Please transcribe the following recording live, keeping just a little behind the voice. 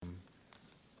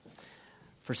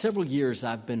For several years,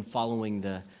 I've been following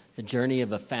the journey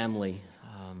of a family.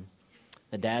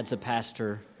 The dad's a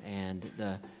pastor, and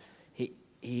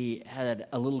he had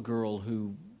a little girl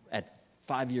who, at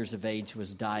 5 years of age,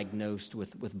 was diagnosed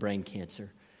with brain cancer.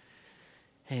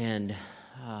 And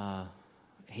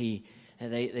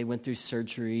they went through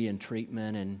surgery and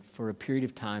treatment, and for a period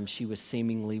of time, she was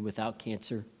seemingly without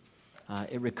cancer.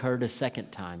 It recurred a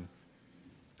second time,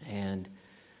 and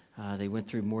they went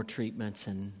through more treatments,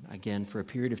 and again, for a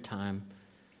period of time,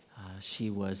 she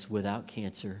was without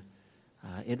cancer.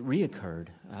 It reoccurred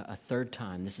a third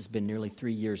time. This has been nearly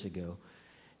 3 years ago,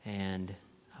 and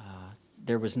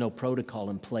there was no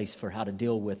protocol in place for how to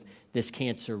deal with this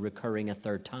cancer recurring a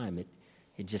third time.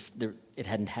 It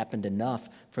hadn't happened enough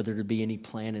for there to be any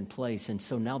plan in place, and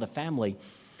so now the family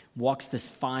walks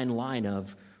this fine line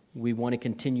of, we want to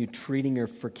continue treating her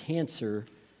for cancer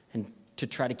and to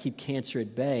try to keep cancer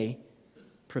at bay,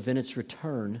 prevent its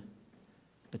return,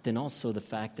 but then also the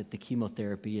fact that the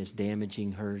chemotherapy is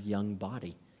damaging her young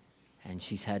body, and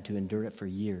she's had to endure it for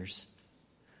years.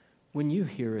 When you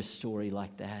hear a story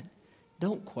like that,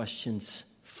 don't questions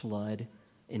flood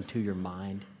into your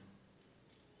mind.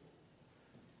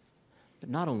 But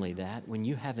not only that, when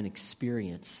you have an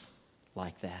experience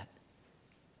like that.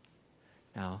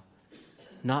 Now,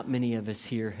 not many of us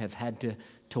here have had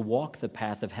to walk the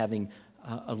path of having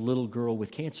a little girl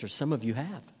with cancer. Some of you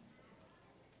have.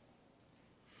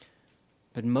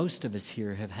 But most of us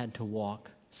here have had to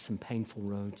walk some painful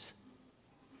roads.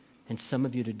 And some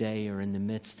of you today are in the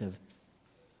midst of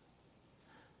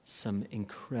some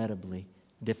incredibly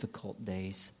difficult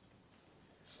days.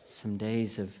 Some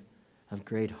days of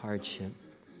great hardship.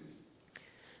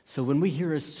 So when we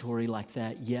hear a story like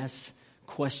that, yes,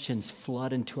 questions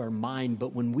flood into our mind,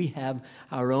 but when we have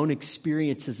our own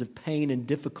experiences of pain and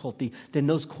difficulty, then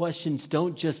those questions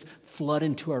don't just flood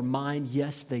into our mind.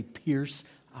 Yes, they pierce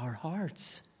our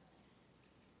hearts.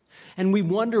 And we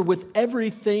wonder with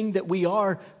everything that we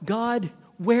are, God,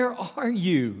 where are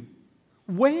you?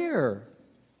 Where?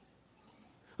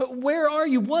 Where are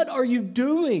you? What are you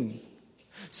doing?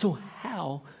 So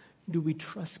how do we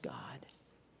trust God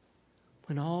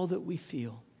when all that we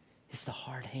feel is the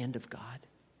hard hand of God?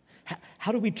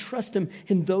 How do we trust Him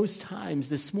in those times?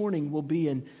 This morning we'll be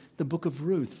in the book of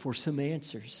Ruth for some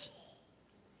answers.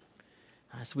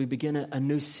 As we begin a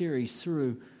new series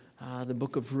through the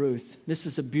book of Ruth, this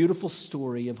is a beautiful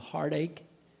story of heartache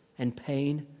and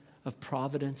pain, of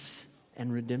providence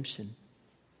and redemption.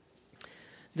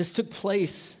 This took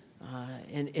place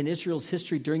in Israel's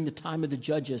history during the time of the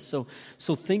Judges.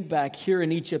 So think back. Here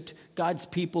in Egypt, God's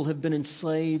people have been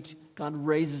enslaved. God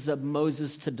raises up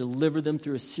Moses to deliver them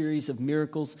through a series of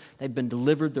miracles. They've been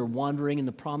delivered. They're wandering in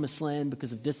the promised land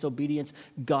because of disobedience.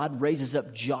 God raises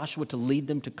up Joshua to lead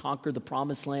them to conquer the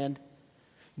promised land.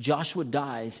 Joshua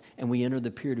dies, and we enter the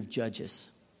period of Judges.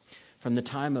 From the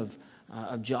time of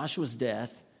Joshua's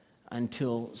death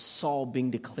until Saul being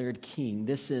declared king,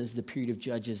 this is the period of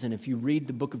Judges. And if you read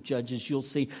the book of Judges, you'll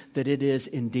see that it is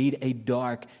indeed a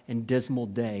dark and dismal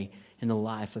day in the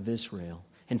life of Israel.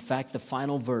 In fact, the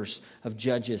final verse of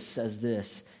Judges says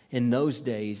this: in those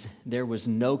days, there was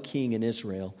no king in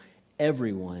Israel.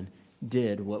 Everyone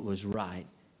did what was right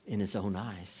in his own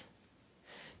eyes.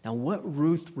 Now, what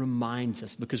Ruth reminds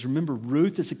us, because remember,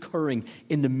 Ruth is occurring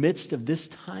in the midst of this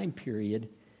time period,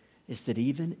 is that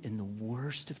even in the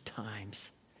worst of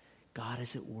times, God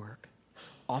is at work.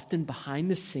 Often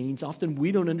behind the scenes, often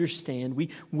we don't understand,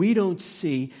 we don't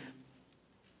see.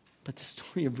 But the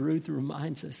story of Ruth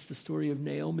reminds us, the story of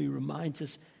Naomi reminds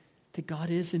us that God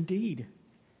is indeed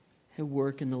at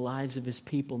work in the lives of His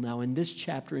people. Now, in this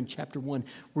chapter, in chapter 1,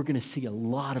 we're going to see a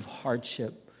lot of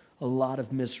hardship, a lot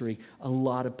of misery, a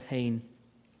lot of pain.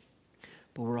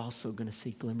 But we're also going to see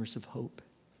glimmers of hope.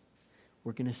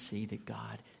 We're going to see that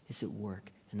God is at work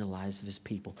in the lives of His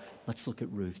people. Let's look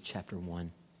at Ruth chapter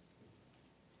 1.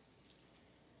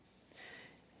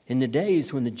 In the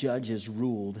days when the judges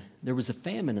ruled, there was a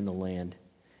famine in the land,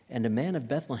 and a man of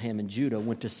Bethlehem in Judah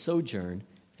went to sojourn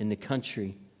in the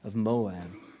country of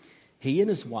Moab. He and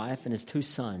his wife and his 2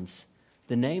 sons.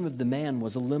 The name of the man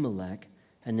was Elimelech,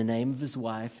 and the name of his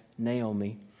wife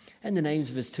Naomi, and the names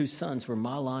of his 2 sons were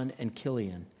Mahlon and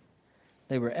Chilion.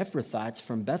 They were Ephrathites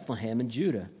from Bethlehem in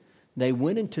Judah. They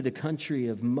went into the country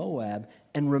of Moab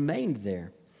and remained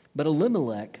there. But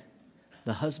Elimelech,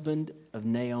 the husband of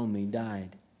Naomi,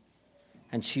 died,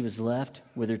 and she was left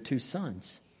with her 2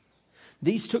 sons.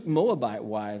 These took Moabite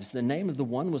wives. The name of the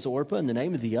one was Orpah, and the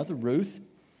name of the other Ruth.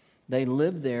 They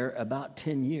lived there about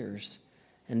 10 years,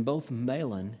 and both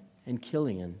Mahlon and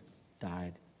Chilion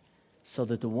died, so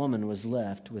that the woman was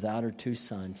left without her 2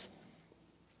 sons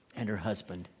and her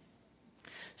husband.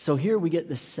 So here we get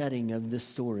the setting of this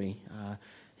story.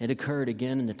 It occurred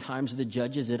again in the times of the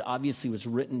judges. It obviously was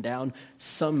written down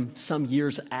some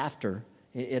years after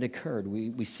it occurred.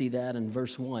 We see that in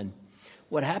verse 1.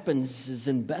 What happens is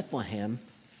in Bethlehem,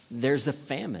 there's a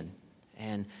famine,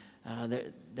 and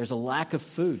there's a lack of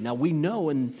food. Now we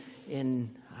know in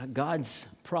God's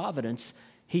providence,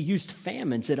 he used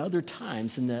famines at other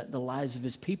times in the lives of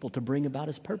his people to bring about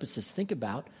his purposes. Think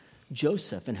about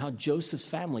Joseph and how Joseph's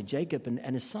family, Jacob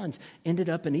and his sons, ended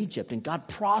up in Egypt. And God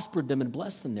prospered them and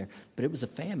blessed them there. But it was a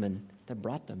famine that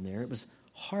brought them there. It was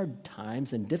hard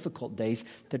times and difficult days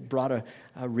that brought a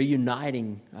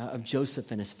reuniting of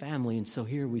Joseph and his family. And so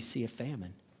here we see a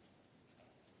famine.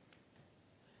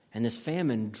 And this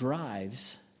famine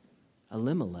drives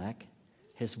Elimelech,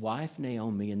 his wife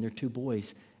Naomi, and their 2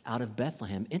 boys out of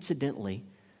Bethlehem. Incidentally,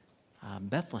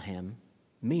 Bethlehem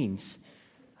means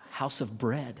house of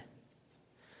bread.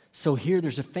 So here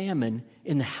there's a famine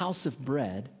in the house of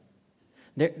bread.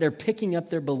 They're picking up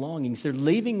their belongings. They're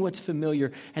leaving what's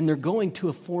familiar, and they're going to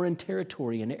a foreign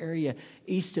territory, an area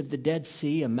east of the Dead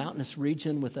Sea, a mountainous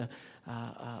region with a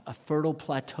fertile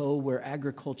plateau where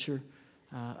agriculture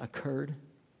occurred.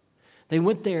 They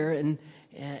went there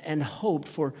and hoped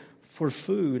for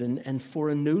food and for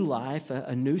a new life,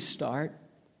 a new start.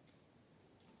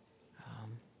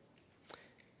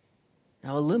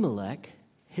 Now Elimelech,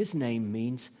 his name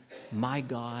means, my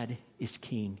God is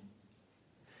king.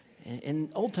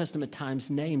 In Old Testament times,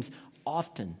 names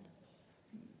often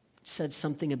said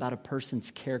something about a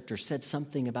person's character, said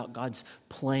something about God's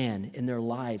plan in their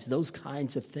lives, those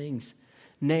kinds of things.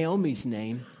 Naomi's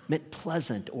name meant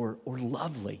pleasant or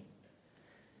lovely.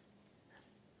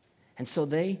 And so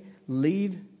they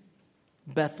leave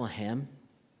Bethlehem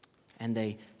and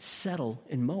they settle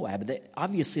in Moab.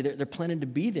 They're planning to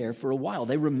be there for a while.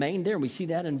 They remain there. We see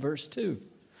that in verse 2.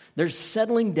 They're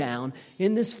settling down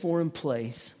in this foreign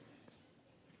place.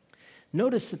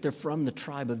 Notice that they're from the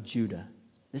tribe of Judah.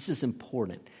 This is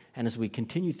important. And as we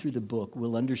continue through the book,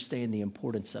 we'll understand the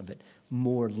importance of it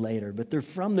more later. But they're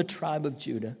from the tribe of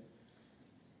Judah.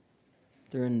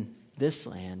 They're in this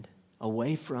land,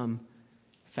 away from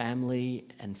family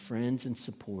and friends and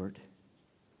support.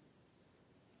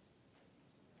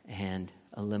 And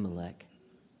Elimelech,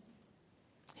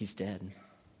 he's dead.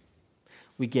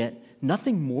 We get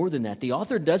nothing more than that. The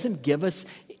author doesn't give us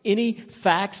any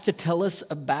facts to tell us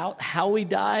about how he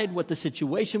died, what the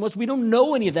situation was. We don't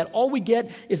know any of that. All we get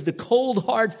is the cold,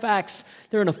 hard facts.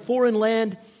 They're in a foreign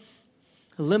land.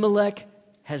 Elimelech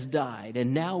has died.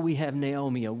 And now we have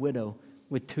Naomi, a widow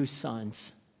with 2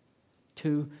 sons,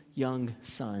 2 young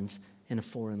sons in a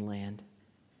foreign land.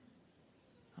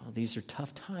 Oh, these are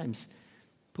tough times,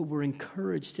 but we're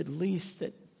encouraged at least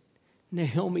that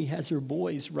Naomi has her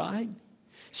boys, right?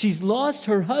 She's lost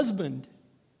her husband.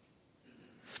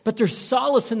 But there's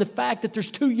solace in the fact that there's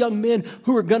 2 young men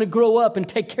who are going to grow up and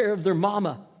take care of their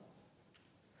mama.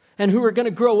 And who are going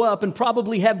to grow up and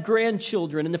probably have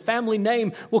grandchildren. And the family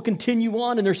name will continue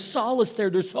on. And there's solace there.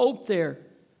 There's hope there.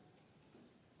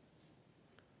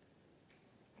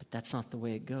 But that's not the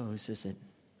way it goes, is it?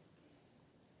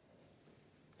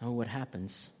 Oh, what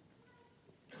happens?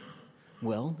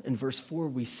 Well, in verse 4,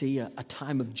 we see a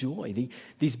time of joy.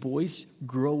 These boys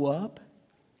grow up.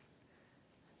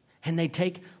 And they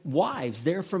take wives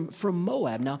there from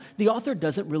Moab. Now, the author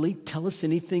doesn't really tell us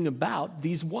anything about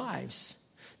these wives.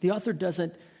 The author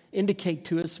doesn't indicate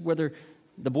to us whether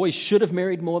the boys should have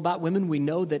married Moabite women. We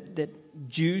know that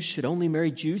Jews should only marry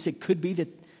Jews. It could be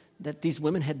that these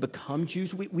women had become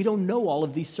Jews. We don't know all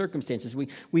of these circumstances.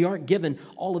 We aren't given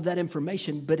all of that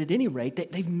information. But at any rate,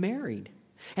 they've married.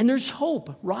 And there's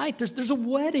hope, right? There's a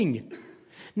wedding.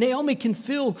 Naomi can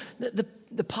feel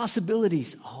the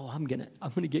possibilities. Oh, I'm gonna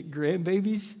get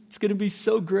grandbabies. It's gonna be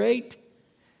so great.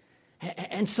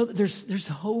 And so there's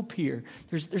hope here.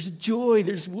 There's joy.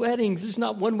 There's weddings. There's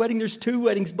not one wedding. There's 2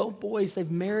 weddings. Both boys, they've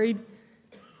married.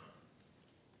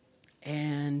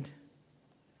 And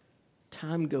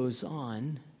time goes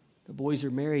on. The boys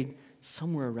are married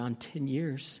somewhere around 10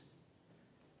 years.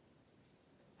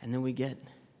 And then we get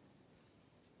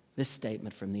this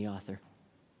statement from the author.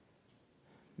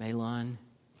 Mahlon,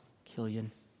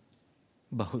 Chilion,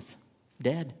 both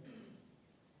dead.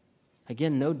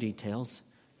 Again, no details,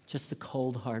 just the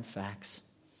cold, hard facts.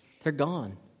 They're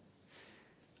gone.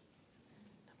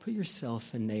 Put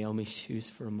yourself in Naomi's shoes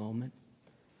for a moment.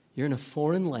 You're in a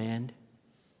foreign land,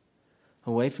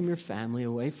 away from your family,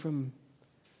 away from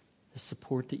the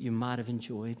support that you might have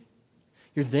enjoyed.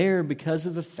 You're there because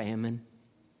of a famine.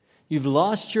 You've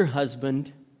lost your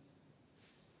husband.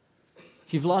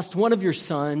 You've lost one of your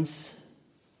sons.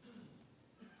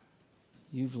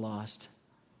 You've lost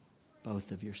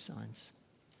both of your sons.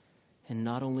 And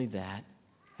not only that,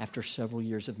 after several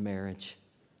years of marriage,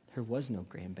 there was no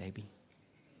grandbaby.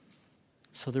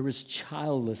 So there was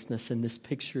childlessness in this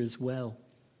picture as well.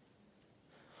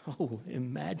 Oh,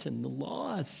 imagine the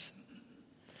loss.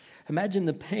 Imagine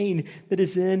the pain that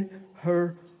is in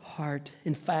her heart.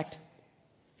 In fact,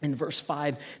 in verse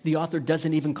 5, the author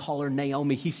doesn't even call her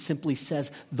Naomi. He simply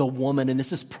says the woman. And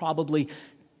this is probably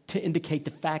to indicate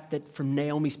the fact that from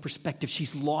Naomi's perspective,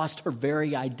 she's lost her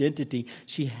very identity.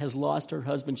 She has lost her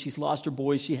husband. She's lost her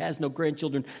boys. She has no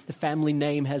grandchildren. The family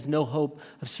name has no hope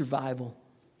of survival.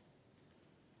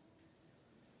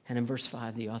 And in verse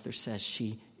 5, the author says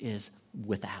she is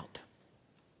without.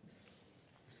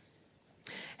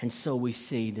 And so we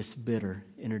see this bitter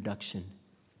introduction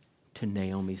to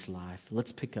Naomi's life.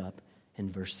 Let's pick up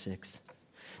in verse 6.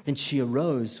 Then she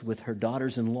arose with her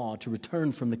daughters-in-law to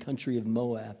return from the country of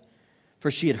Moab.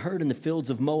 For she had heard in the fields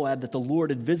of Moab that the Lord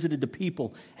had visited the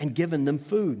people and given them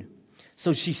food.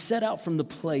 So she set out from the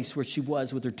place where she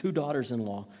was with her 2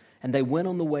 daughters-in-law, and they went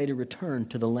on the way to return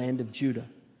to the land of Judah.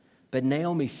 But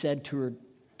Naomi said to her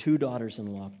 2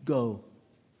 daughters-in-law, "Go,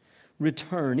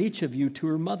 return each of you to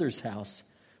her mother's house.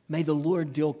 May the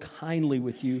Lord deal kindly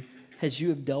with you as you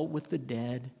have dealt with the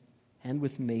dead and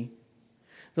with me.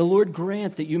 The Lord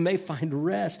grant that you may find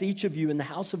rest, each of you, in the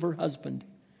house of her husband."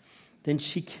 Then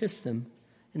she kissed them,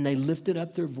 and they lifted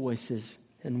up their voices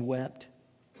and wept.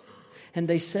 And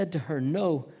they said to her,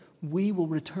 "No, we will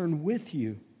return with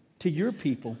you to your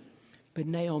people." But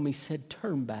Naomi said,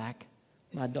 "Turn back,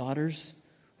 my daughters.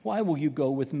 Why will you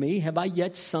go with me? Have I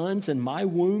yet sons in my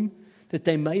womb, that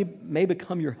they may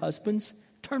become your husbands?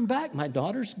 Turn back, my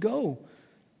daughters, go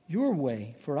your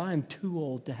way, for I am too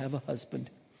old to have a husband.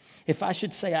 If I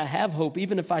should say I have hope,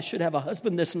 even if I should have a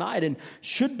husband this night and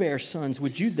should bear sons,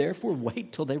 would you therefore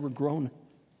wait till they were grown?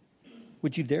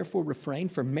 Would you therefore refrain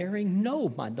from marrying? No,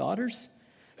 my daughters,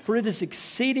 for it is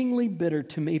exceedingly bitter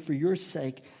to me for your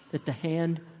sake that the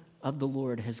hand of the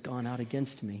Lord has gone out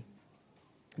against me."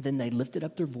 Then they lifted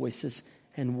up their voices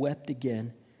and wept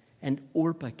again, and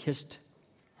Orpah kissed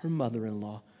her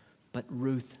mother-in-law, but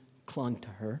Ruth clung to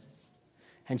her.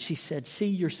 And she said, "See,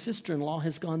 your sister-in-law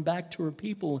has gone back to her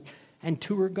people and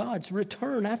to her gods.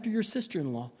 Return after your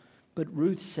sister-in-law." But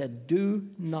Ruth said, "Do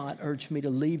not urge me to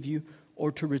leave you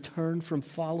or to return from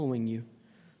following you.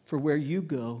 For where you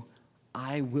go,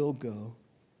 I will go.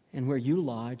 And where you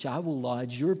lodge, I will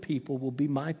lodge. Your people will be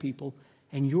my people,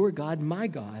 and your God, my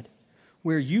God.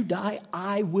 Where you die,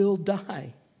 I will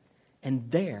die,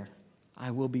 and there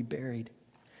I will be buried.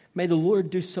 May the Lord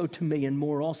do so to me, and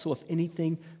more also, if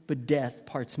anything but death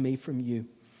parts me from you."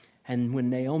 And when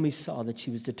Naomi saw that she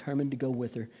was determined to go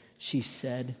with her, she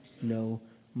said no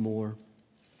more.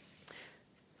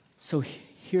 So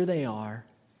here they are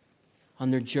on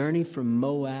their journey from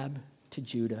Moab to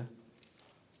Judah.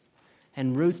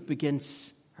 And Naomi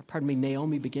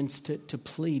begins to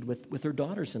plead with her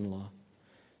daughters-in-law.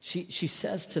 She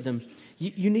says to them,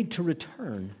 you need to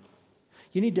return.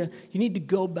 You need to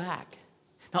go back.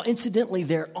 Now, incidentally,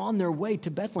 they're on their way to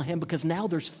Bethlehem because now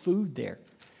there's food there.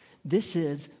 This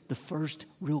is the first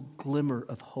real glimmer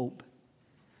of hope.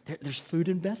 There's food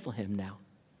in Bethlehem now.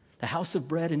 The house of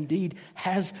bread indeed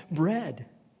has bread.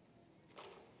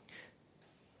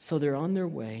 So they're on their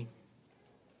way,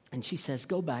 and she says,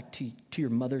 "Go back to your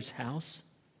mother's house.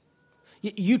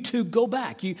 You two go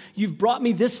back. You've brought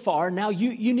me this far. Now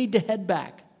you need to head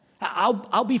back.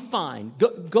 I'll be fine.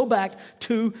 Go back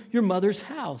to your mother's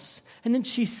house." And then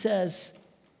she says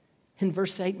in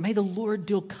verse 8, "May the Lord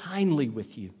deal kindly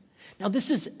with you." Now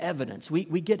this is evidence.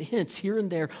 We get hints here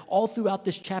and there all throughout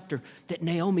this chapter that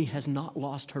Naomi has not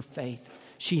lost her faith.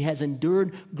 She has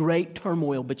endured great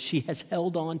turmoil, but she has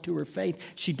held on to her faith.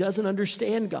 She doesn't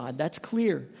understand God. That's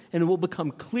clear. And it will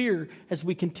become clear as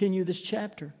we continue this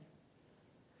chapter.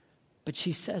 But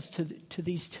she says to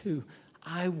these two,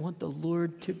 "I want the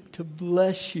Lord to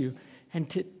bless you and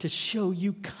to show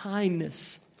you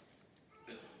kindness.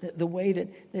 The way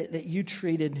that you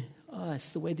treated us,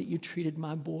 the way that you treated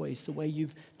my boys, the way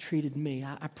you've treated me.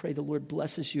 I pray the Lord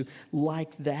blesses you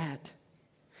like that.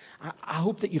 I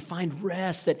hope that you find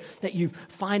rest, that you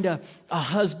find a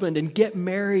husband and get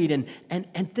married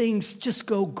and things just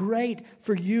go great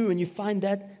for you and you find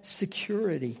that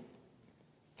security."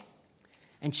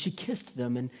 And she kissed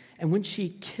them. And when she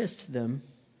kissed them,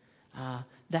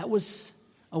 that was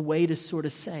a way to sort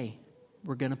of say,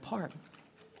 we're going to part.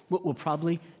 We'll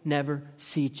probably never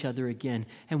see each other again.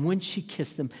 And when she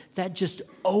kissed them, that just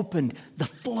opened the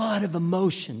flood of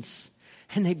emotions.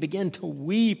 And they began to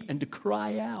weep and to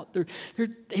cry out.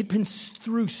 They'd been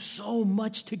through so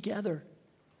much together.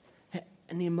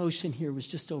 And the emotion here was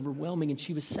just overwhelming. And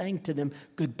she was saying to them,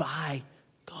 goodbye,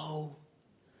 go.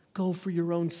 Go for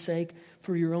your own sake,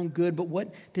 for your own good. But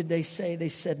what did they say? They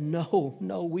said, no,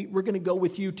 we're going to go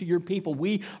with you to your people.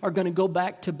 We are going to go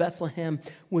back to Bethlehem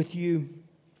with you.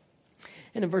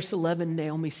 And in verse 11,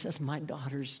 Naomi says, my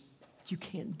daughters, you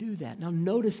can't do that. Now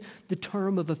notice the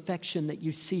term of affection that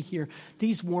you see here.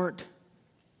 These weren't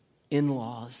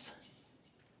in-laws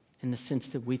in the sense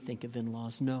that we think of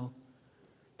in-laws. No,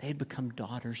 they had become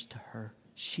daughters to her.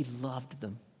 She loved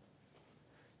them.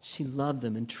 She loved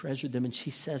them and treasured them. And she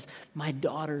says, my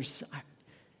daughters,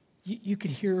 you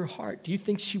could hear her heart. Do you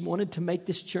think she wanted to make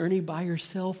this journey by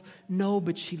herself? No,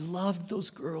 but she loved those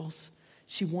girls.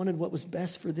 She wanted what was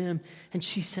best for them. And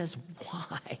she says,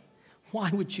 why?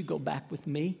 Why would you go back with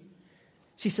me?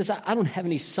 She says, I don't have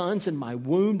any sons in my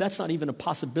womb. That's not even a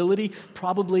possibility.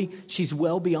 Probably she's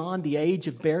well beyond the age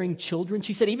of bearing children.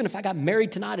 She said, even if I got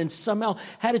married tonight and somehow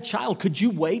had a child, could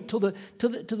you wait till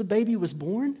the baby was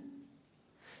born?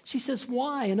 She says,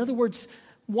 why? In other words,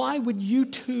 why would you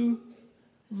two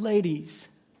ladies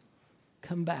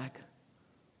come back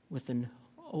with an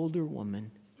older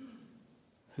woman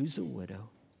who's a widow,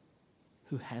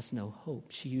 who has no hope?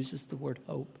 She uses the word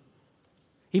hope.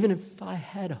 Even if I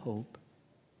had hope,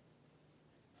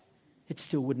 it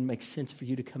still wouldn't make sense for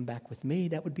you to come back with me.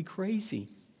 That would be crazy.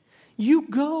 You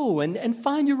go and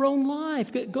find your own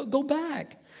life. Go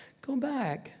back. Go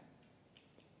back.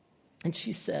 And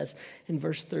she says in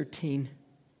verse 13,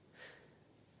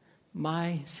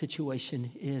 my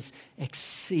situation is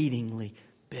exceedingly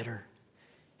bitter.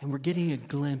 And we're getting a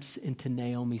glimpse into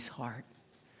Naomi's heart.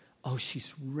 Oh,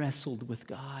 she's wrestled with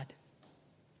God.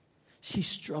 She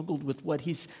struggled with what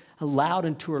he's allowed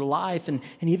into her life and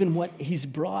even what he's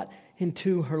brought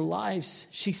into her lives.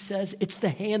 She says it's the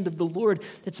hand of the Lord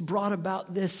that's brought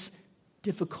about this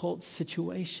difficult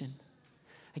situation.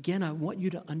 Again, I want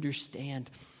you to understand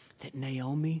that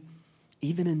Naomi,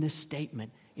 even in this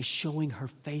statement, is showing her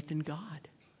faith in God.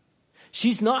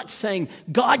 She's not saying,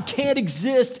 God can't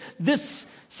exist. This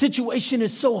situation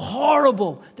is so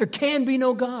horrible. There can be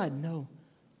no God. No,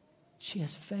 she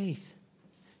has faith.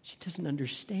 She doesn't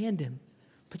understand him,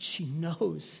 but she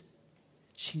knows.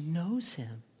 She knows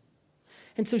him.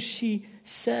 And so she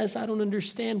says, I don't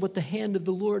understand what the hand of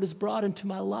the Lord has brought into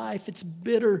my life. It's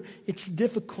bitter. It's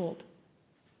difficult.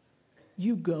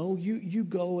 You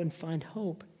go and find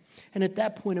hope. And at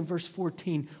that point in verse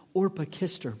 14, Orpah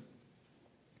kissed her.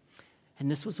 And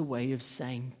this was a way of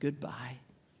saying goodbye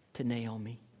to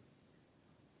Naomi.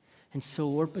 And so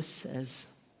Orpah says,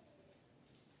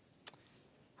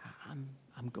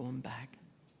 I'm going back.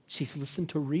 She's listened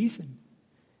to reason.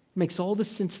 It makes all the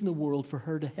sense in the world for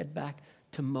her to head back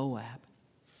to Moab.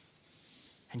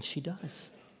 And she does.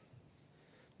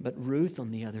 But Ruth, on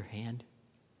the other hand,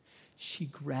 she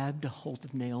grabbed a hold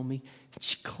of Naomi and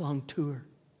she clung to her.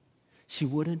 She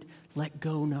wouldn't let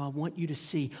go. Now I want you to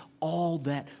see all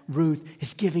that Ruth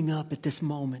is giving up at this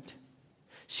moment.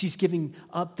 She's giving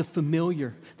up the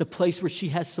familiar, the place where she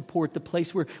has support, the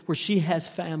place where she has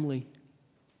family.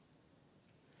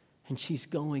 And she's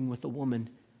going with a woman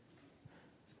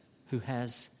who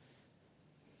has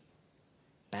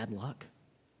bad luck.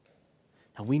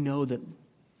 Now we know that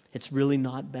it's really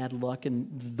not bad luck in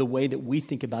the way that we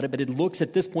think about it, but it looks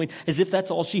at this point as if that's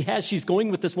all she has. She's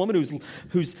going with this woman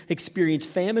who's experienced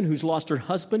famine, who's lost her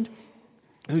husband,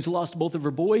 who's lost both of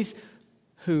her boys,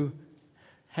 who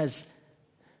has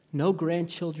no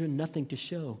grandchildren, nothing to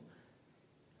show.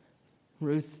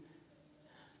 Ruth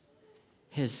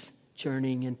is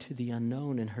journeying into the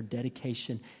unknown in her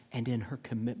dedication and in her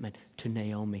commitment to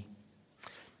Naomi.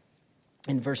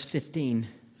 In verse 15,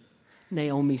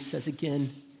 Naomi says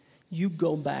again, you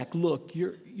go back. Look,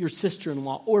 your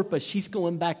sister-in-law, Orpah, she's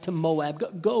going back to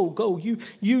Moab. Go.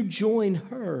 You join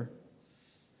her.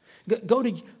 Go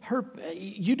to her.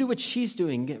 You do what she's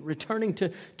doing, returning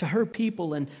to her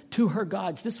people and to her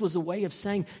gods. This was a way of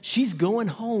saying she's going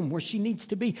home where she needs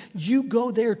to be. You go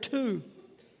there too.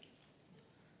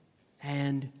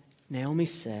 And Naomi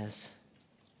says,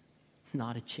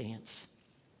 not a chance.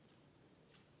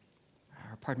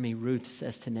 Ruth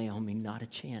says to Naomi, not a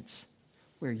chance.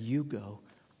 Where you go,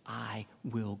 I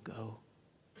will go.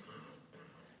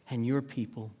 And your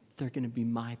people, they're going to be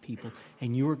my people.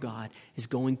 And your God is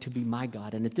going to be my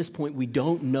God. And at this point, we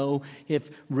don't know if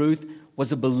Ruth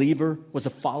was a believer, was a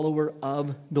follower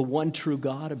of the one true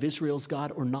God, of Israel's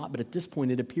God or not. But at this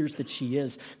point, it appears that she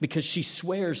is, because she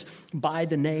swears by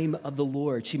the name of the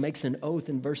Lord. She makes an oath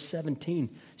in verse 17.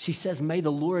 She says, may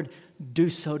the Lord do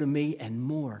so to me and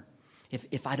more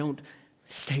if I don't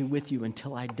stay with you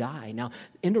until I die. Now,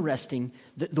 interesting,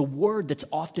 the word that's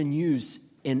often used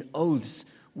in oaths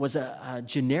was a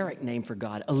generic name for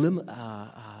God,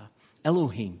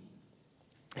 Elohim.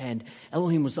 And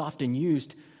Elohim was often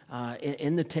used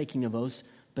in the taking of oaths,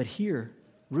 but here,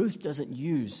 Ruth doesn't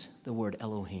use the word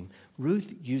Elohim.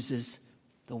 Ruth uses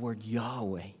the word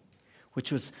Yahweh,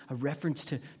 which was a reference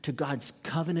to God's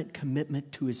covenant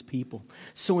commitment to his people.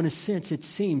 So in a sense, it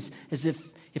seems as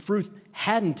if Ruth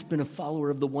hadn't been a follower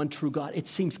of the one true God, it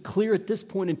seems clear at this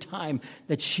point in time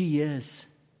that she is.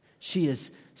 She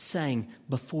is saying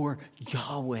before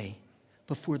Yahweh,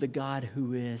 before the God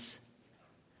who is,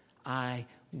 I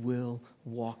will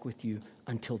walk with you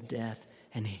until death,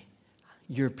 and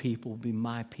your people will be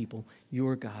my people,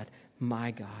 your God,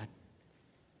 my God.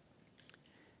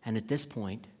 And at this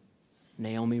point,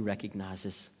 Naomi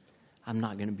recognizes, I'm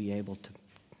not going to be able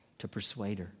to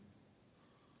persuade her.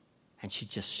 And she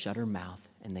just shut her mouth,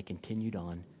 and they continued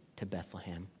on to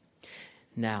Bethlehem.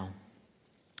 Now,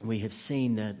 we have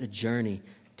seen the journey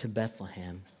to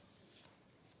Bethlehem.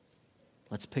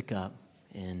 Let's pick up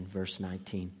in verse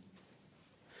 19.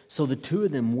 So the two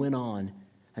of them went on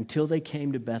until they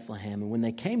came to Bethlehem. And when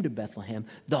they came to Bethlehem,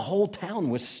 the whole town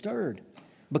was stirred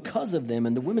because of them.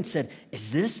 And the women said,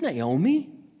 is this Naomi?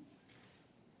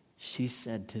 She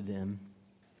said to them,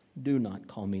 do not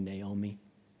call me Naomi.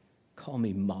 Call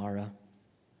me Mara.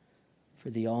 For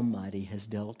the Almighty has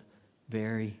dealt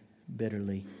very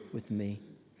bitterly with me.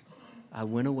 I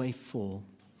went away full,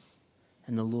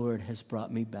 and the Lord has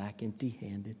brought me back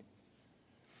empty-handed.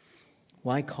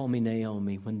 Why call me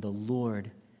Naomi when the Lord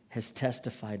has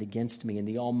testified against me and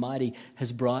the Almighty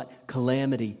has brought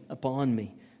calamity upon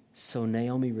me? So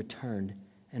Naomi returned,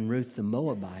 and Ruth the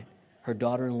Moabite, her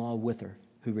daughter-in-law with her,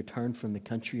 who returned from the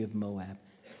country of Moab.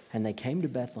 And they came to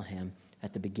Bethlehem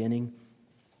at the beginning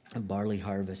of barley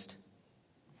harvest.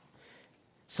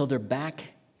 So they're back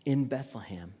in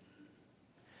Bethlehem.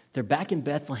 They're back in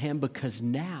Bethlehem because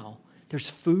now there's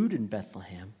food in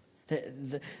Bethlehem.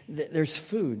 There's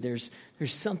food. There's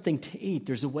something to eat.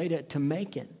 There's a way to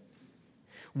make it.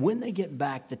 When they get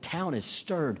back, the town is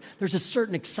stirred. There's a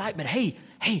certain excitement. Hey,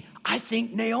 I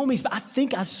think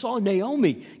I saw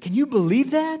Naomi. Can you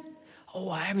believe that? Oh,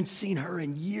 I haven't seen her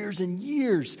in years and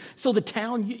years. So the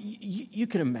town, you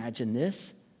can imagine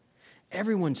this.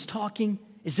 Everyone's talking.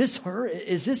 Is this her?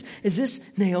 Is this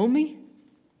Naomi?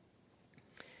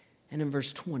 And in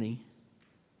verse 20,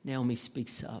 Naomi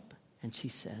speaks up and she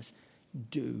says,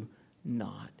 do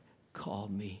not call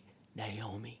me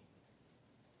Naomi.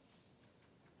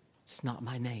 It's not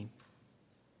my name.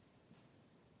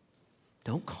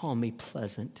 Don't call me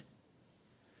pleasant.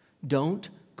 Don't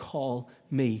call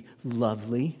me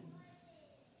lovely.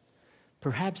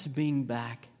 Perhaps being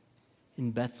back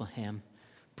in Bethlehem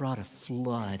brought a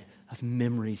flood of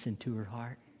memories into her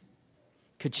heart.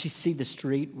 Could she see the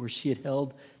street where she had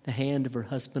held the hand of her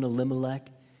husband Elimelech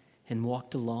and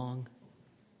walked along?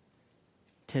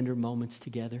 Tender moments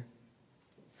together.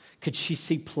 Could she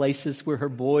see places where her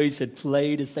boys had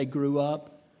played as they grew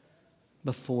up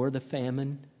before the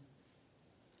famine,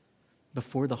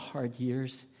 before the hard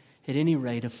years? At any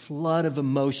rate, a flood of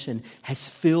emotion has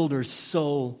filled her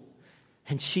soul,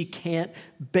 and she can't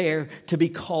bear to be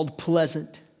called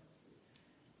pleasant.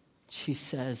 She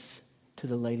says to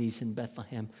the ladies in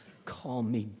Bethlehem, call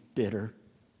me bitter,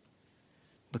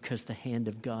 because the hand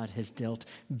of God has dealt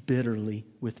bitterly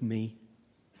with me.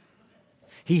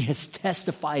 He has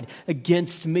testified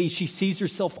against me. She sees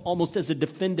herself almost as a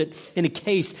defendant in a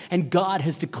case, and God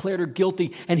has declared her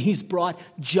guilty, and he's brought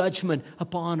judgment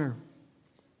upon her.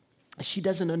 She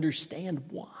doesn't understand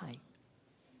why.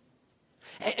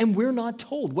 And we're not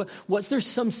told. Was there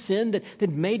some sin that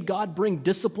made God bring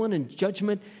discipline and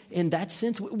judgment in that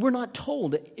sense? We're not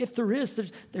told. If there is,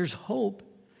 there's hope.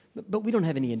 But we don't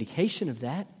have any indication of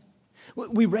that.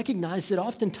 We recognize that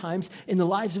oftentimes in the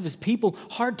lives of his people,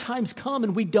 hard times come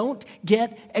and we don't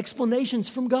get explanations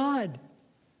from God.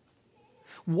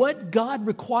 What God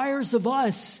requires of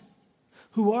us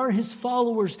who are his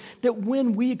followers, that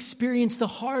when we experience the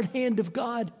hard hand of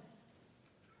God,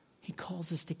 he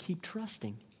calls us to keep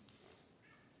trusting.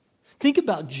 Think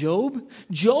about Job.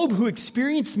 Job, who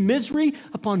experienced misery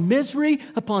upon misery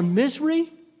upon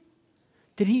misery.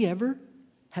 Did he ever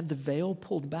have the veil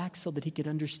pulled back so that he could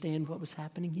understand what was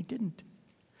happening? He didn't.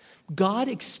 God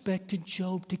expected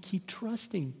Job to keep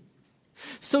trusting.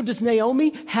 So does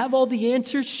Naomi have all the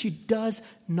answers? She does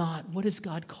not. What does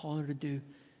God call her to do?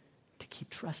 To keep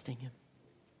trusting him.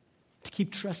 To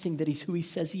keep trusting that he's who he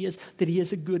says he is, that he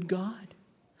is a good God.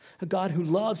 A God who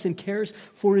loves and cares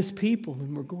for his people.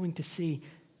 And we're going to see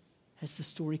as the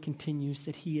story continues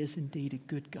that he is indeed a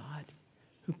good God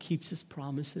who keeps his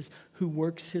promises, who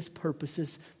works his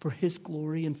purposes for his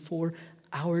glory and for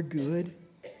our good.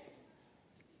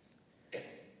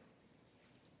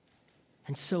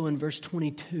 And so in verse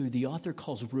 22, the author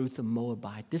calls Ruth a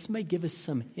Moabite. This may give us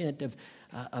some hint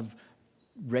of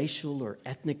racial or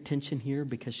ethnic tension here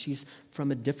because she's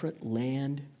from a different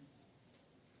land.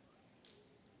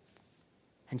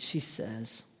 And she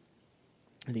says,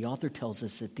 and the author tells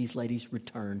us that these ladies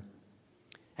return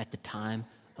at the time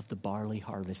of the barley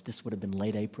harvest. This would have been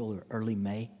late April or early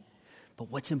May. But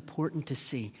what's important to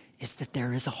see is that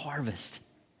there is a harvest.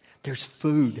 There's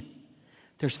food.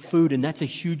 There's food, and that's a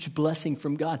huge blessing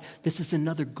from God. This is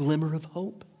another glimmer of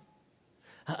hope,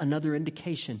 another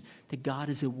indication that God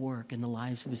is at work in the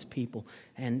lives of his people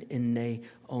and in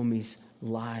Naomi's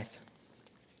life.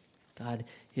 God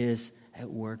is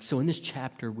at work. So in this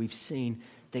chapter, we've seen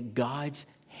that God's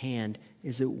hand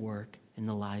is at work in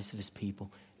the lives of his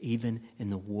people, even in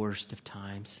the worst of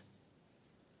times.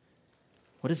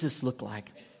 What does this look like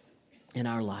in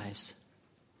our lives?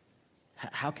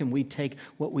 How can we take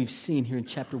what we've seen here in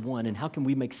chapter 1 and how can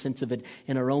we make sense of it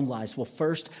in our own lives? Well,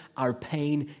 first, our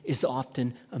pain is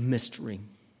often a mystery.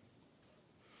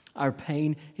 Our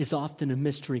pain is often a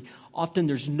mystery. Often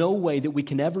there's no way that we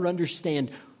can ever understand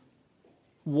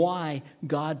why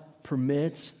God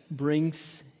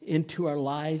brings into our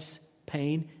lives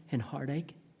pain and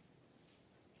heartache.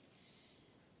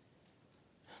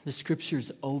 The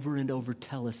scriptures over and over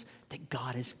tell us that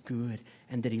God is good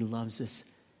and that he loves us.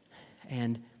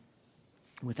 And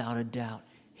without a doubt,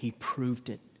 he proved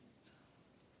it.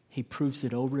 He proves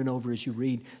it over and over as you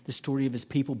read the story of his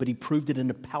people, but he proved it in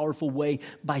a powerful way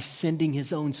by sending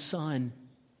his own son.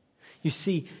 You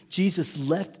see, Jesus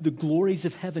left the glories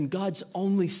of heaven, God's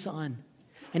only son,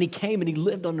 and he came and he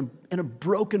lived in a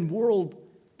broken world,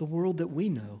 the world that we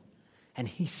know, and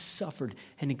he suffered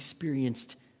and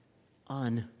experienced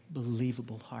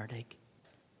unbelievable heartache.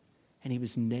 And he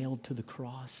was nailed to the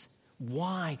cross.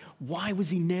 Why? Why was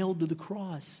he nailed to the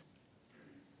cross?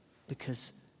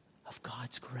 Because of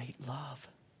God's great love.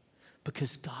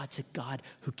 Because God's a God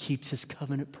who keeps his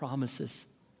covenant promises.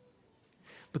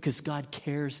 Because God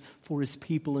cares for his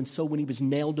people. And so when he was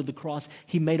nailed to the cross,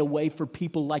 he made a way for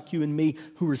people like you and me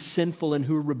who are sinful and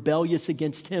who are rebellious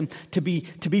against him to be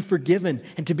forgiven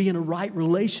and to be in a right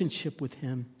relationship with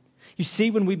him. You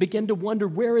see, when we begin to wonder,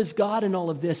 where is God in all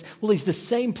of this? Well, he's the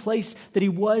same place that he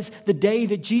was the day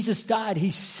that Jesus died.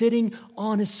 He's sitting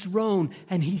on his throne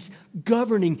and he's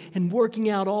governing and working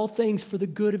out all things for the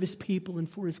good of his people and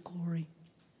for his glory.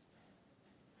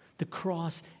 The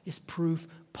cross is proof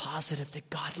positive that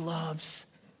God loves.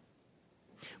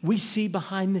 We see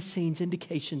behind the scenes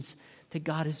indications that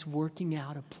God is working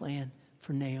out a plan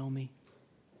for Naomi.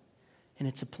 And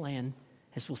it's a plan,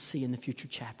 as we'll see in the future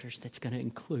chapters, that's going to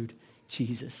include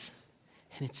Jesus.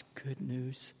 And it's good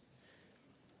news.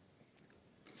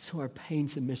 So our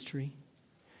pain's a mystery.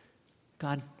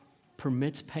 God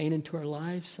permits pain into our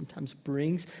lives, sometimes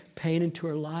brings pain into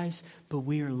our lives, but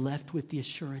we are left with the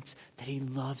assurance that he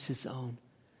loves his own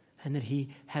and that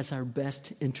he has our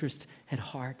best interest at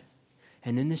heart.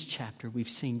 And in this chapter, we've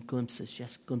seen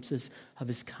glimpses of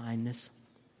his kindness.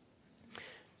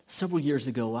 Several years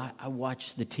ago, I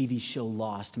watched the TV show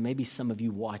Lost. Maybe some of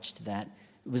you watched that.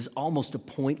 It was almost a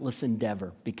pointless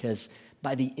endeavor because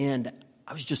by the end,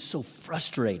 I was just so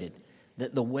frustrated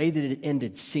that the way that it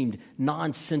ended seemed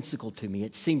nonsensical to me.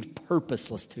 It seemed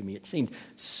purposeless to me.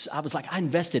 I was like, I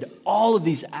invested all of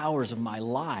these hours of my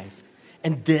life,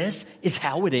 and this is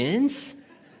how it ends?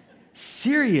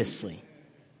 Seriously.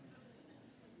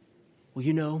 Well,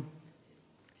 you know,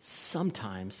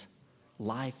 sometimes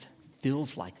life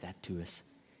feels like that to us.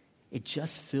 It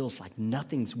just feels like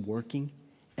nothing's working.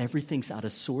 Everything's out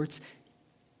of sorts.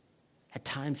 At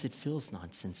times it feels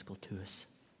nonsensical to us.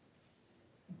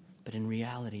 But in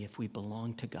reality, if we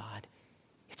belong to God,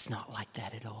 it's not like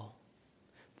that at all.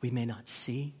 We may not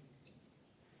see,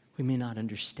 we may not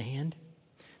understand,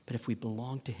 but if we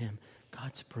belong to him,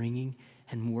 God's bringing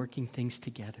and working things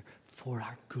together for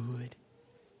our good.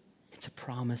 It's a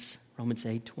promise, Romans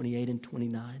 8, 28 and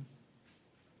 29.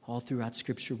 All throughout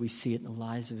Scripture, we see it in the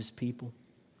lives of his people.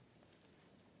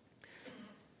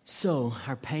 So,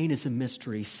 our pain is a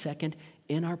mystery. Second,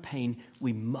 in our pain,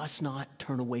 we must not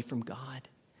turn away from God.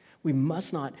 We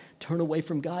must not turn away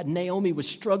from God. Naomi was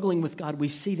struggling with God. We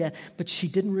see that, but she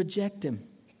didn't reject him.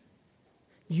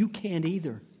 You can't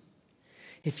either.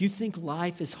 If you think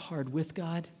life is hard with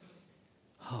God,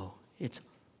 it's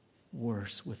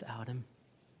worse without him.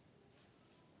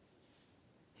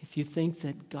 If you think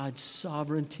that God's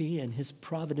sovereignty and his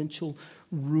providential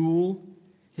rule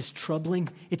is troubling,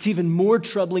 it's even more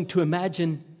troubling to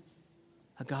imagine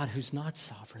a God who's not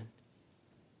sovereign.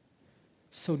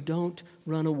 So don't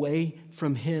run away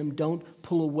from him. Don't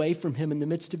pull away from him in the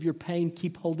midst of your pain.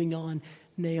 Keep holding on.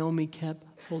 Naomi kept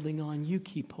holding on. You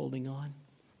keep holding on.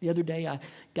 The other day, I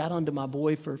got onto my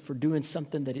boy for doing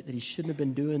something that he shouldn't have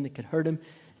been doing that could hurt him.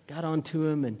 Got onto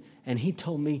him, and he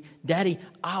told me, Daddy,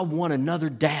 I want another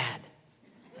dad.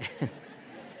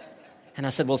 And I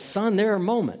said, well, son, there are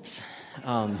moments.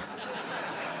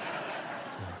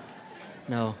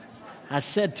 No, I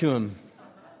said to him,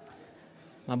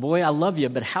 my boy, I love you,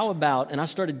 but how about, and I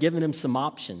started giving him some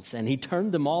options, and he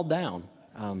turned them all down.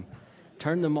 And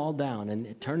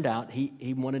it turned out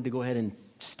he wanted to go ahead and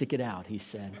stick it out, he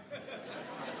said.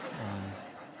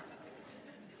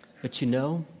 But you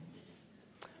know,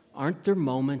 aren't there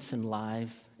moments in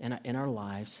our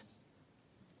lives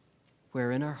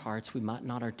where in our hearts we might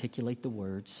not articulate the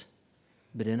words,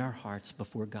 but in our hearts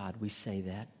before God we say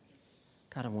that,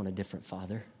 God, I want a different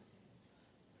father.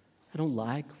 I don't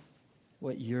like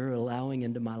what you're allowing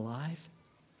into my life.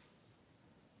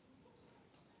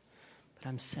 But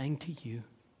I'm saying to you,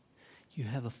 you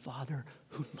have a father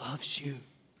who loves you.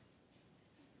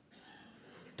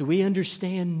 Do we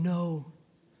understand? No.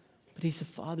 But he's a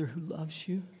father who loves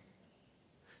you.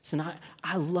 Listen,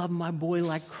 I love my boy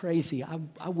like crazy.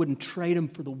 I wouldn't trade him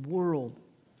for the world.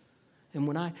 And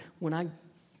when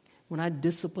I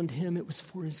disciplined him, it was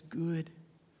for his good.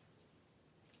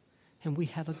 And we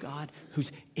have a God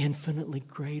who's infinitely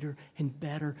greater and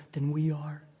better than we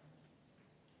are.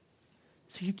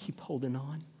 So you keep holding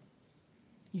on.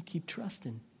 You keep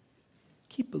trusting.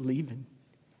 Keep believing.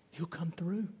 He'll come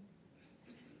through.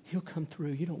 He'll come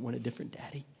through. You don't want a different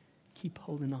daddy. Keep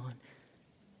holding on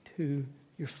to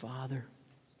your father.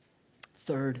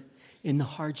 Third, in the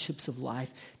hardships of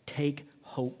life, take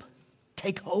hope.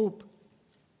 Take hope.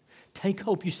 Take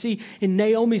hope. You see, in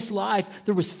Naomi's life,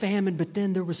 there was famine, but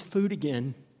then there was food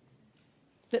again.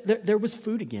 There was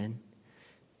food again.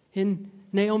 In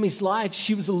Naomi's life,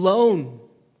 she was alone,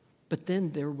 but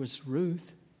then there was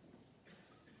Ruth.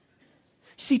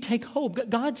 See, take hope.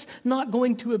 God's not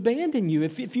going to abandon you.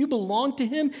 If you belong to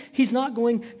him, he's not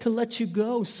going to let you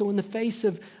go. So in the face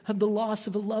of the loss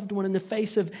of a loved one, in the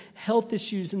face of health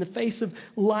issues, in the face of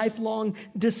lifelong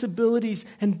disabilities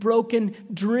and broken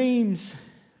dreams,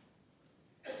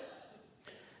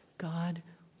 God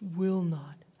will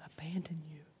not abandon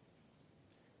you.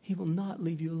 He will not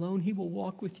leave you alone. He will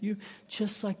walk with you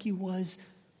just like he was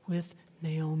with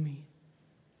Naomi,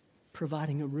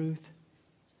 providing a Ruth,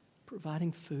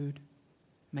 providing food,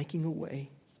 making a way.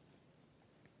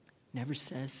 Never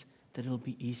says that it'll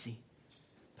be easy,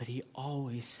 but he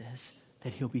always says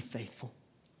that he'll be faithful.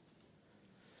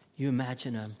 You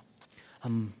imagine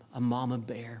a mama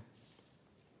bear.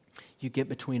 You get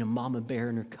between a mama bear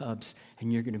and her cubs,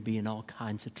 and you're going to be in all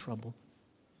kinds of trouble.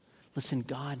 Listen,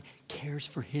 God cares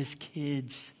for his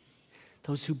kids,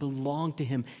 those who belong to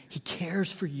him. He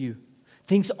cares for you.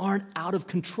 Things aren't out of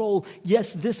control.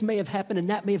 Yes, this may have happened and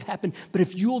that may have happened, but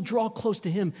if you'll draw close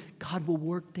to him, God will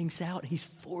work things out. He's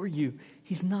for you.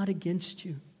 He's not against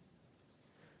you.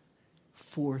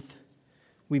 Fourth,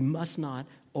 we must not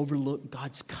overlook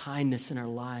God's kindness in our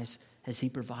lives as he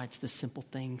provides the simple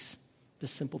things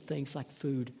like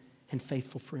food and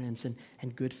faithful friends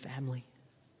and good family.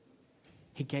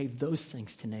 He gave those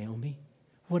things to Naomi.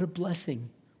 What a blessing.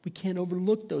 We can't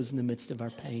overlook those in the midst of our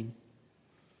pain.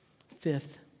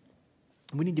 Fifth,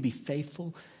 we need to be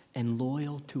faithful and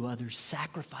loyal to others,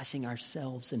 sacrificing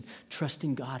ourselves and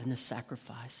trusting God in the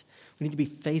sacrifice. We need to be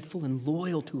faithful and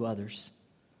loyal to others.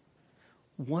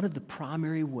 One of the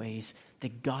primary ways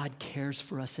that God cares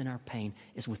for us in our pain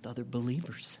is with other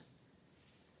believers.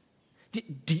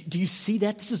 Do you see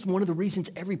that? This is one of the reasons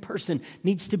every person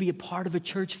needs to be a part of a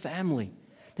church family.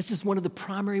 This is one of the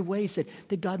primary ways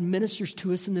that God ministers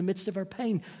to us in the midst of our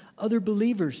pain. Other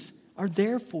believers are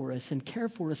there for us and care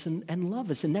for us and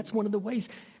love us. And that's one of the ways,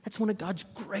 that's one of God's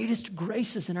greatest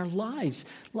graces in our lives.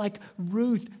 Like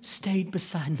Ruth stayed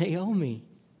beside Naomi.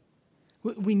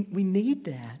 We need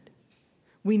that.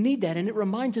 We need that. And it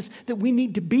reminds us that we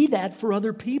need to be that for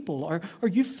other people. Are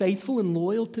you faithful and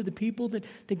loyal to the people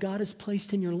that God has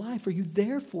placed in your life? Are you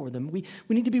there for them? We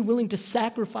need to be willing to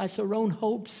sacrifice our own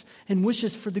hopes and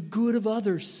wishes for the good of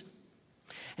others.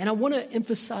 And I want to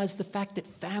emphasize the fact that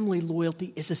family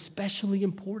loyalty is especially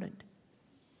important.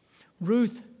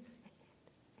 Ruth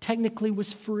technically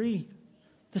was free.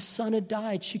 The son had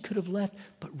died. She could have left.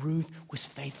 But Ruth was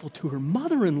faithful to her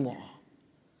mother-in-law.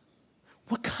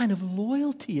 What kind of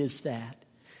loyalty is that?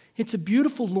 It's a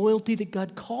beautiful loyalty that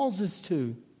God calls us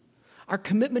to. Our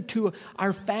commitment to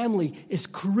our family is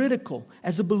critical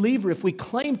as a believer. If we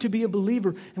claim to be a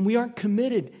believer and we aren't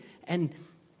committed and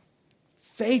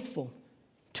faithful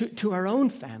to our own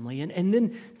family and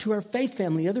then to our faith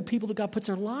family, other people that God puts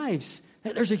in our lives,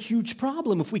 There's a huge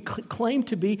problem if we claim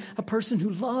to be a person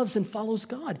who loves and follows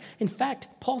God. In fact,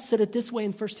 Paul said it this way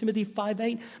in 1 Timothy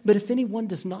 5:8, but if anyone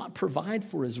does not provide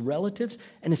for his relatives,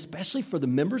 and especially for the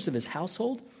members of his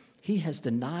household, he has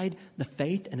denied the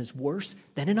faith and is worse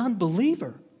than an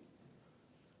unbeliever.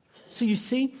 So you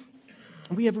see,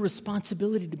 we have a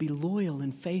responsibility to be loyal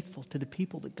and faithful to the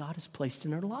people that God has placed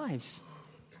in our lives.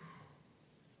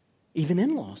 Even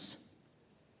in-laws.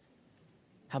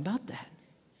 How about that?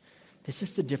 This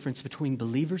is the difference between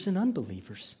believers and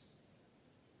unbelievers.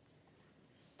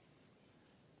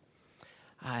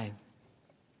 I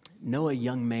know a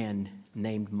young man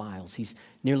named Miles. He's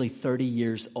nearly 30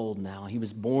 years old now. He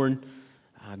was born,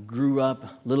 grew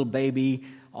up, little baby,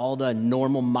 all the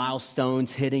normal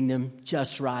milestones hitting him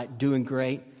just right, doing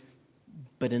great.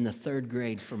 But in the 3rd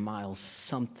grade for Miles,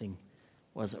 something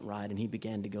wasn't right, and he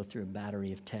began to go through a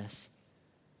battery of tests.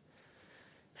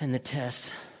 And the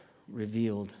tests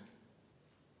revealed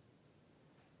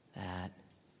that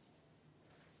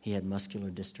he had muscular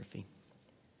dystrophy.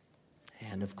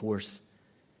 And of course,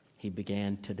 he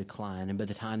began to decline. And by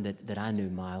the time that I knew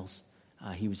Miles,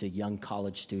 he was a young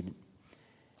college student.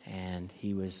 And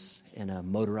he was in a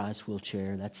motorized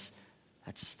wheelchair. That's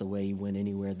the way he went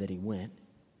anywhere that he went.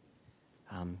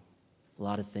 A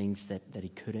lot of things that he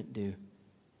couldn't do.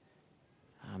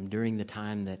 During the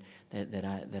time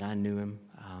that I knew him,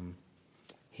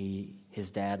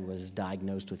 his dad was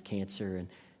diagnosed with cancer and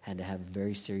had to have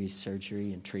very serious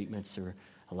surgery and treatments. There were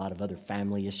a lot of other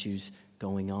family issues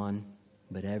going on.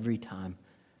 But every time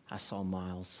I saw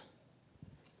Miles,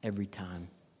 every time,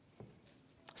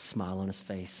 a smile on his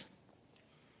face.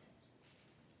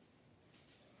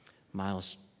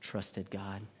 Miles trusted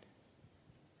God.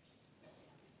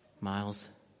 Miles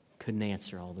couldn't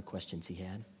answer all the questions he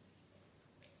had.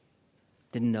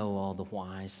 Didn't know all the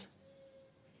whys,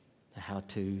 the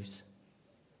how-tos.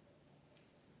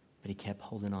 But he kept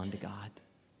holding on to God.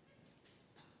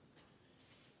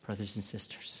 Brothers and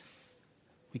sisters,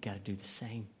 we got to do the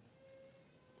same.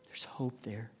 There's hope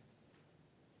there.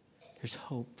 There's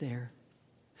hope there.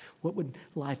 What would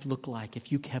life look like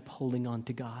if you kept holding on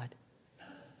to God,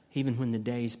 even when the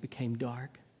days became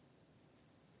dark?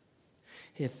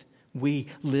 If we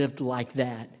lived like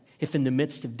that, if in the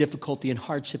midst of difficulty and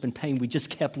hardship and pain, we just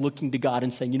kept looking to God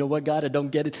and saying, you know what, God, I don't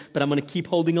get it, but I'm going to keep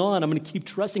holding on. I'm going to keep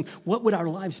trusting. What would our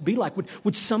lives be like?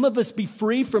 Would some of us be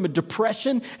free from a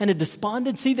depression and a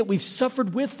despondency that we've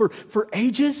suffered with for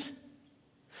ages?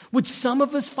 Would some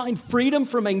of us find freedom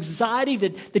from anxiety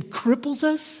that cripples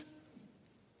us?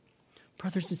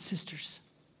 Brothers and sisters,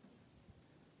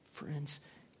 friends,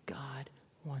 God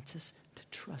wants us to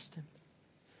trust Him,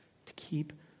 to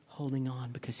keep holding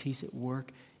on because He's at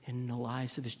work in the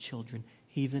lives of His children,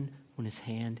 even when His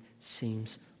hand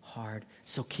seems hard.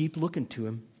 So keep looking to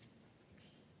Him.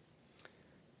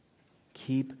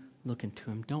 Keep looking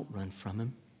to Him. Don't run from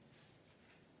Him.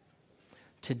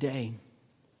 Today,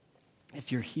 if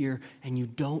you're here and you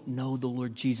don't know the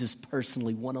Lord Jesus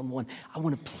personally, one-on-one, I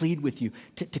want to plead with you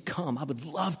to come. I would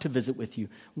love to visit with you.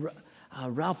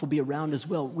 Ralph will be around as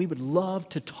well. We would love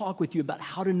to talk with you about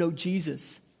how to know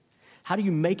Jesus. How do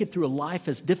you make it through a life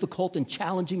as difficult and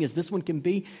challenging as this one can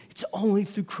be? It's only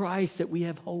through Christ that we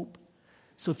have hope.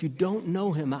 So if you don't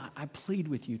know Him, I plead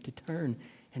with you to turn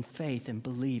in faith and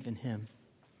believe in Him.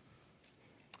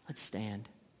 Let's stand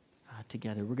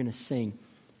together. We're going to sing.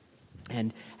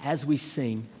 And as we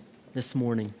sing this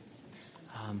morning,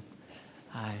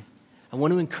 I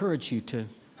want to encourage you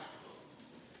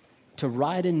to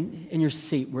ride in your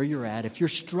seat where you're at. If you're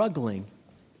struggling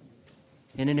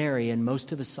in an area, and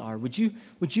most of us are, would you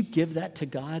give that to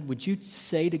God? Would you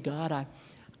say to God,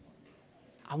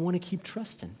 I want to keep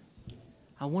trusting.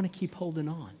 I want to keep holding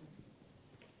on.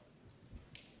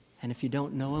 And if you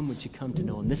don't know Him, would you come to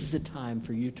know Him? This is a time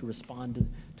for you to respond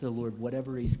to the Lord,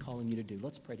 whatever He's calling you to do.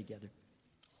 Let's pray together.